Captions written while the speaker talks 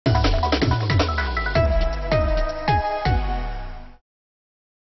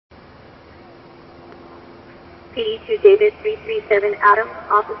PD2 David 337 Adam,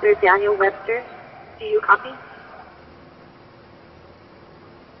 Officer Daniel Webster. Do you copy?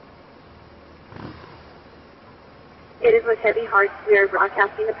 It is with heavy hearts we are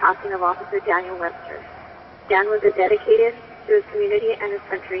broadcasting the passing of Officer Daniel Webster. Dan was dedicated to his community and his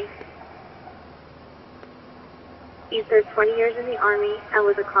country. He served 20 years in the Army and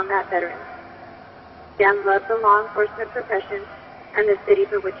was a combat veteran. Dan loved the law enforcement profession and the city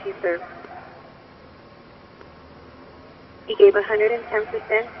for which he served. He gave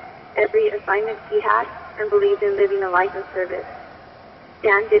 110% every assignment he had and believed in living a life of service.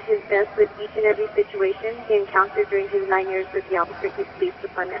 Dan did his best with each and every situation he encountered during his 9 years with the Albuquerque Police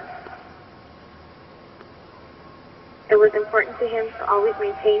Department. It was important to him to always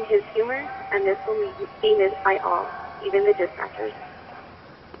maintain his humor, and this will be missed by all, even the dispatchers.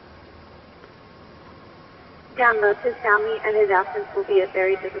 Dan loves his family, and his absence will be a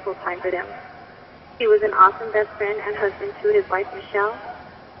very difficult time for them. He was an awesome best friend and husband to his wife, Michelle.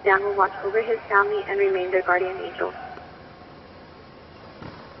 Dan will watch over his family and remain their guardian angel.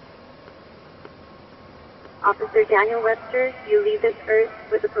 Officer Daniel Webster, you leave this earth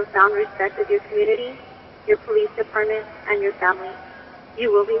with a profound respect of your community, your police department, and your family.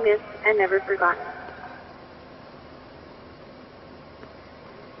 You will be missed and never forgotten.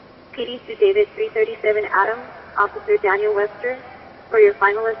 PD2 David 337 Adam, Officer Daniel Webster, for your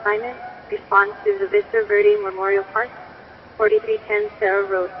final assignment, respond to the Vista Verde Memorial Park, 4310 Sarah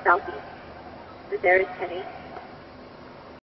Road, Southeast. The there is 10-8.